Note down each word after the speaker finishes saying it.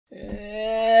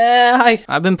die!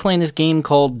 I've been playing this game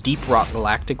called Deep Rock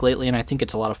Galactic lately, and I think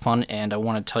it's a lot of fun, and I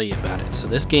want to tell you about it. So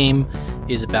this game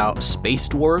is about space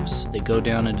dwarves. They go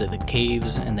down into the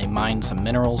caves, and they mine some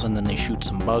minerals, and then they shoot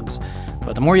some bugs.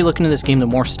 But the more you look into this game, the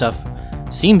more stuff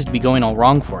seems to be going all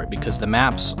wrong for it, because the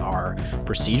maps are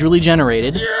procedurally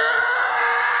generated,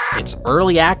 it's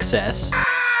early access,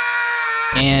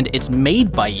 and it's made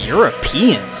by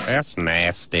Europeans. That's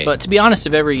nasty. But to be honest,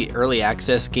 if every early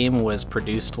access game was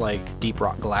produced like Deep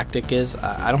Rock Galactic is,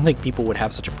 I don't think people would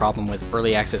have such a problem with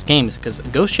early access games, because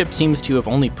Ghost Ship seems to have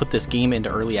only put this game into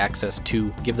early access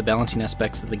to give the balancing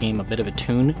aspects of the game a bit of a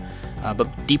tune. But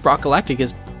Deep Rock Galactic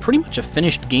is pretty much a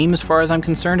finished game as far as I'm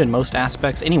concerned in most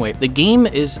aspects. Anyway, the game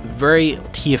is very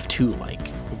TF2-like,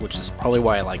 which is probably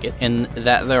why I like it, in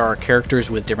that there are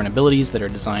characters with different abilities that are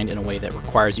designed in a way that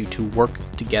requires you to work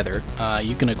together.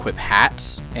 You can equip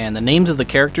hats, and the names of the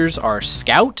characters are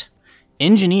Scout,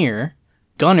 Engineer,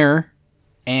 Gunner,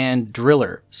 and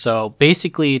Driller. So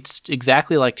basically it's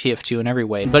exactly like TF2 in every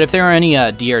way. But if there are any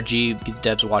DRG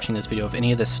devs watching this video, if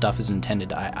any of this stuff is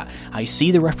intended, I see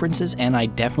the references and I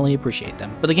definitely appreciate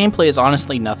them. But the gameplay is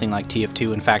honestly nothing like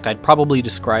TF2. In fact, I'd probably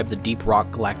describe the Deep Rock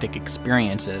Galactic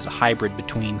experience as a hybrid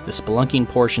between the spelunking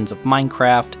portions of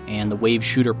Minecraft and the wave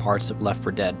shooter parts of Left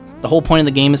 4 Dead. The whole point of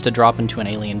the game is to drop into an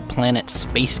alien planet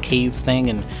space cave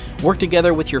thing and work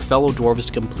together with your fellow dwarves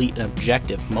to complete an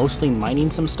objective, mostly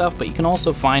mining some stuff, but you can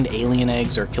also find alien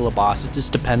eggs or kill a boss. It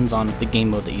just depends on the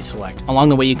game mode that you select. Along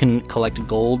the way, you can collect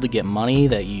gold to get money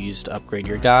that you use to upgrade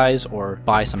your guys, or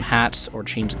buy some hats, or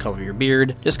change the color of your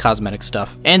beard, just cosmetic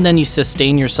stuff. And then you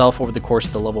sustain yourself over the course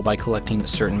of the level by collecting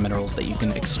certain minerals that you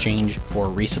can exchange for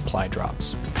resupply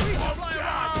drops.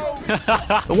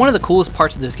 But one of the coolest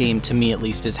parts of this game, to me at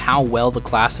least, is how well the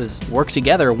classes work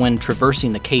together when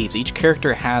traversing the caves. Each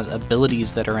character has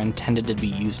abilities that are intended to be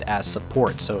used as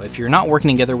support, so if you're not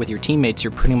working together with your teammates,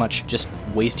 you're pretty much just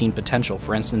wasting potential.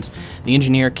 For instance, the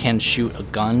engineer can shoot a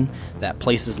gun that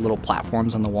places little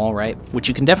platforms on the wall, right? Which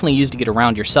you can definitely use to get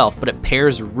around yourself, but it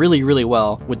pairs really, really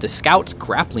well with the scout's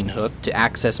grappling hook to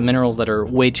access minerals that are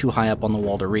way too high up on the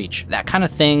wall to reach. That kind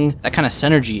of thing, that kind of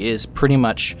synergy is pretty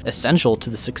much essential to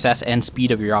the success and speed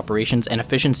of your operations, and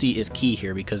efficiency is key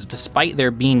here, because despite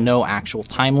there being no actual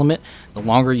time limit, the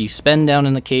longer you spend down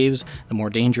in the caves, the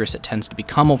more dangerous it tends to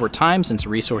become over time, since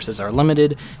resources are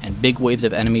limited and big waves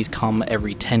of enemies come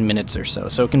every 10 minutes or so.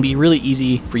 So it can be really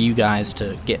easy for you guys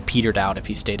to get petered out if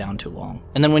you stay down too long.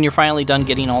 And then when you're finally done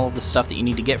getting all of the stuff that you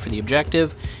need to get for the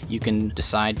objective, you can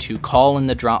decide to call in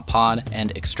the drop pod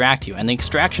and extract you. And the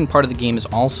extraction part of the game is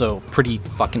also pretty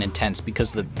fucking intense,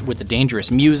 because with the dangerous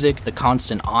music, the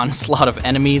constant onslaught of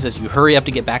enemies as you hurry up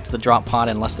to get back to the drop pod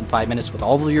in less than 5 minutes with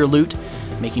all of your loot,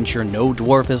 making sure no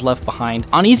dwarf is left behind.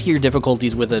 On easier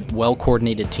difficulties with a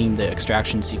well-coordinated team, the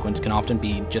extraction sequence can often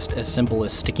be just as simple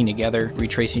as sticking together,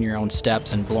 retracing your own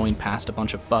steps, and blowing past a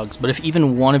bunch of bugs. But if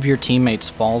even one of your teammates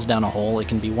falls down a hole, it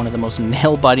can be one of the most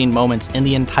nail-biting moments in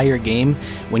the entire game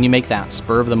when you make that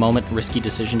spur-of-the-moment risky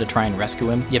decision to try and rescue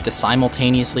him. You have to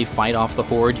simultaneously fight off the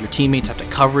horde, your teammates have to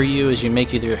cover you as you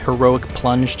make your heroic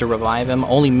plunge to revive him,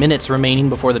 only minutes remaining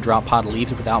before the drop pod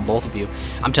leaves without both of you.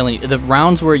 I'm telling you, the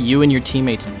rounds where you and your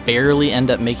teammates barely end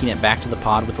up making it back to the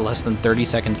pod with less than 30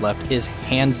 seconds left is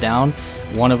hands down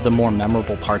one of the more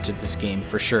memorable parts of this game,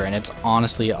 for sure, and it's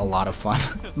honestly a lot of fun.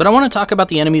 But I want to talk about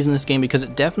the enemies in this game, because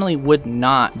it definitely would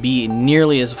not be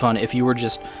nearly as fun if you were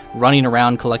just running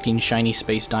around collecting shiny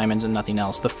space diamonds and nothing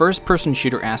else. The first-person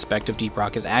shooter aspect of Deep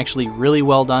Rock is actually really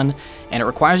well done, and it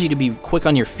requires you to be quick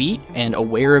on your feet and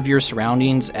aware of your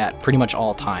surroundings at pretty much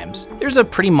all times. There's a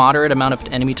pretty moderate amount of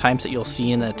enemy types that you'll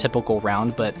see in a typical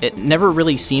round, but it never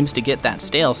really seems to get that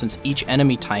stale, since each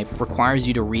enemy type requires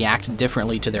you to react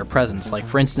differently to their presence. Like,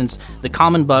 for instance, the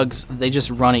common bugs, they just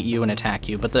run at you and attack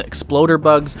you, but the exploder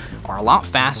bugs are a lot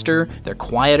faster, they're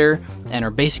quieter, and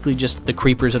are basically just the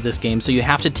creepers of this game, so you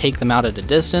have to take them out at a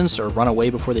distance or run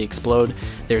away before they explode.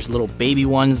 There's little baby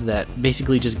ones that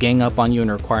basically just gang up on you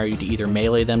and require you to either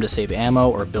melee them to save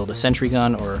ammo, or build a sentry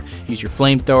gun, or use your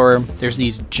flamethrower. There's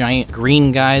these giant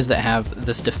green guys that have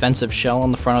this defensive shell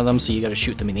on the front of them, so you gotta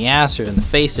shoot them in the ass or in the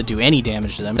face to do any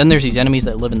damage to them. Then there's these enemies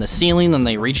that live in the ceiling, and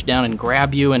they reach down and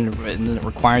grab you, and it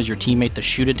requires your teammate to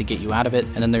shoot it to get you out of it.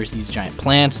 And then there's these giant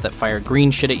plants that fire green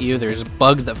shit at you. There's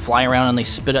bugs that fly around and they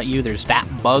spit at you. There's fat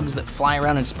bugs that fly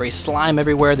around and spray slime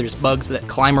everywhere. There's bugs that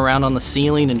climb around on the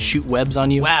ceiling and shoot webs on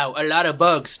you. Wow, a lot of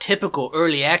bugs. Typical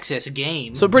early access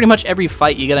game. So pretty much every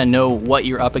fight you gotta know what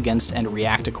you're up against and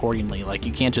react accordingly. Like,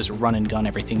 you can't just run and gun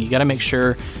everything. You gotta make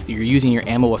sure you're using your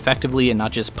ammo effectively and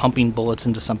not just pumping bullets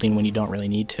into something when you don't really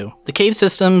need to. The cave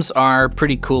systems are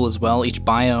pretty cool as well. Each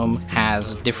biome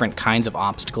has different kinds kinds of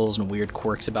obstacles and weird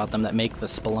quirks about them that make the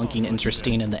spelunking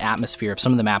interesting, and the atmosphere of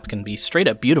some of the maps can be straight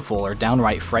up beautiful or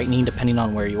downright frightening depending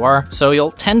on where you are. So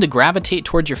you'll tend to gravitate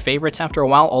towards your favorites after a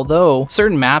while, although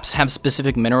certain maps have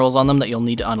specific minerals on them that you'll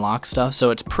need to unlock stuff,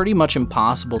 so it's pretty much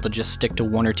impossible to just stick to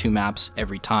 1 or 2 maps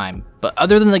every time. But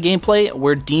other than the gameplay,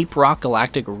 where Deep Rock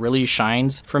Galactic really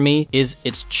shines for me is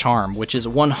its charm, which is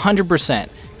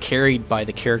 100% carried by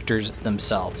the characters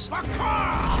themselves.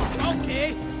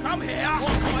 Okay, come here.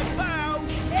 What I found?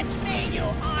 It's me, you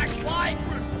arsewipe.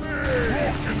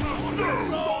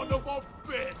 Son of a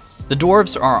bitch. The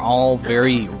dwarves are all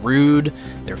very rude,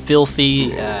 they're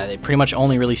filthy, they pretty much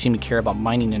only really seem to care about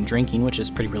mining and drinking, which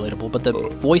is pretty relatable, but the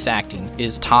voice acting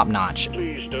is top-notch.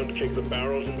 Please don't kick the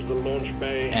barrels into the launch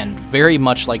bay. And very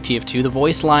much like TF2, the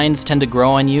voice lines tend to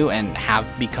grow on you and have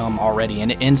become already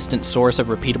an instant source of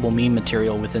repeatable meme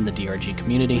material within the DRG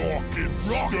community.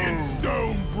 Rock and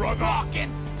stone, brother. Rock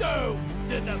and stone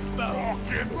to the bone.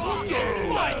 Rock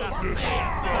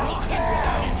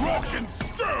and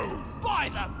stone by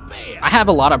the beer. I have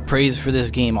a lot of praise for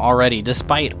this game already,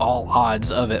 despite all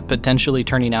odds of it potentially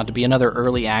turning out to be another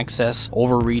early access,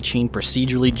 overreaching,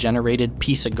 procedurally generated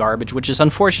piece of garbage, which is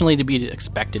unfortunately to be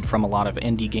expected from a lot of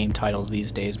indie game titles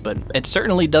these days, but it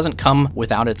certainly doesn't come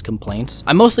without its complaints.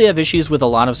 I mostly have issues with a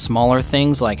lot of smaller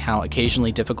things, like how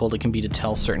occasionally difficult it can be to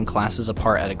tell certain classes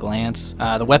apart at a glance,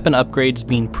 the weapon upgrades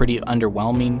being pretty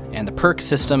underwhelming, and the perk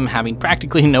system having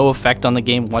practically no effect on the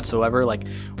game whatsoever. Like,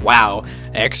 wow,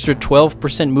 extra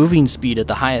 12% moving speed at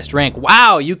the highest rank.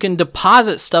 Wow, you can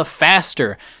deposit stuff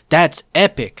faster. That's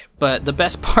epic. But the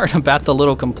best part about the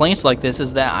little complaints like this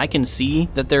is that I can see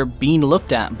that they're being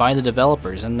looked at by the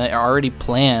developers and they already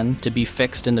plan to be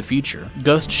fixed in the future.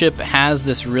 Ghost Ship has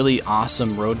this really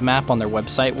awesome roadmap on their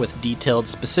website with detailed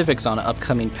specifics on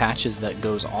upcoming patches that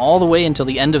goes all the way until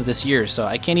the end of this year, so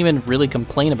I can't even really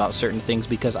complain about certain things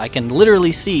because I can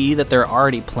literally see that they're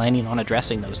already planning on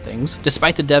addressing those things.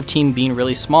 Despite the dev team being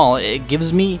really small, it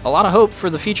gives me a lot of hope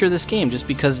for the future of this game just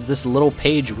because this little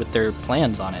page with their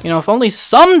plans on it. You know, if only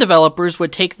some developers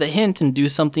would take the hint and do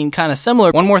something kind of similar.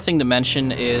 One more thing to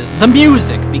mention is the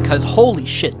music, because holy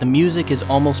shit, the music is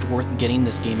almost worth getting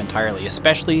this game entirely,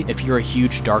 especially if you're a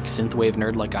huge dark synthwave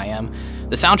nerd like I am.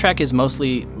 The soundtrack is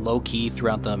mostly low-key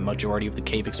throughout the majority of the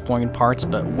cave exploring parts,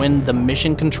 but when the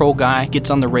mission control guy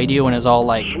gets on the radio and is all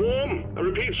like, Swarm! I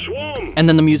repeat, swarm! and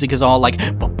then the music is all like,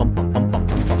 bum, bum, bum, bum, bum, bum,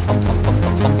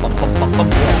 bum, bum, bum, bum, bum, bum.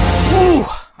 Ooh,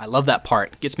 I love that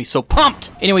part. It gets me so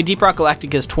pumped. Anyway, Deep Rock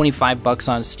Galactic is $25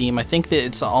 on Steam. I think that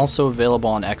it's also available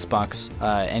on Xbox,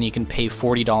 and you can pay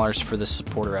 $40 for the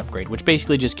supporter upgrade, which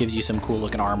basically just gives you some cool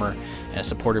looking armor and a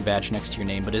supporter badge next to your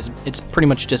name, but it's pretty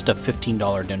much just a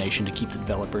 $15 donation to keep the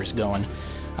developers going.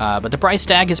 But the price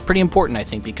tag is pretty important, I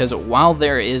think, because while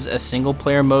there is a single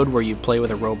player mode where you play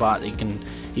with a robot, you can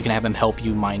have him help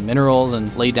you mine minerals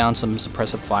and lay down some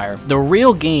suppressive fire. The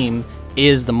real game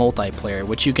is the multiplayer,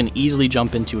 which you can easily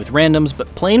jump into with randoms,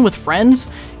 but playing with friends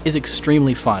is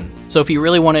extremely fun. So if you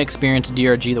really want to experience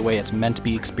DRG the way it's meant to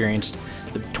be experienced,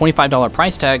 the $25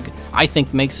 price tag, I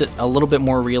think, makes it a little bit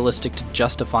more realistic to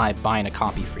justify buying a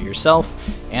copy for yourself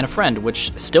and a friend,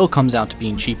 which still comes out to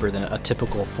being cheaper than a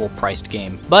typical full-priced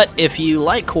game. But if you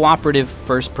like cooperative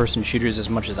first-person shooters as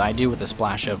much as I do, with a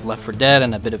splash of Left 4 Dead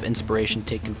and a bit of inspiration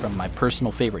taken from my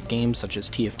personal favorite games such as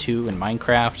TF2 and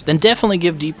Minecraft, then definitely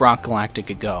give Deep Rock Galactic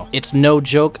a go. It's no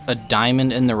joke a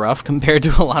diamond in the rough compared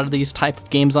to a lot of these type of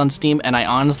games on Steam, and I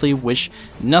honestly wish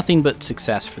nothing but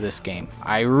success for this game.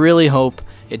 I really hope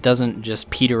it doesn't just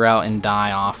peter out and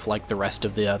die off like the rest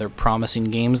of the other promising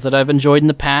games that I've enjoyed in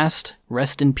the past.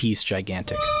 Rest in peace,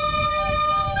 Gigantic.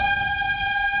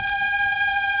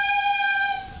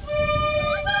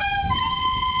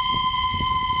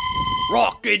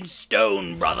 Rock and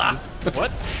stone, brother.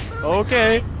 What?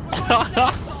 Okay.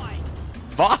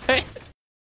 Bye.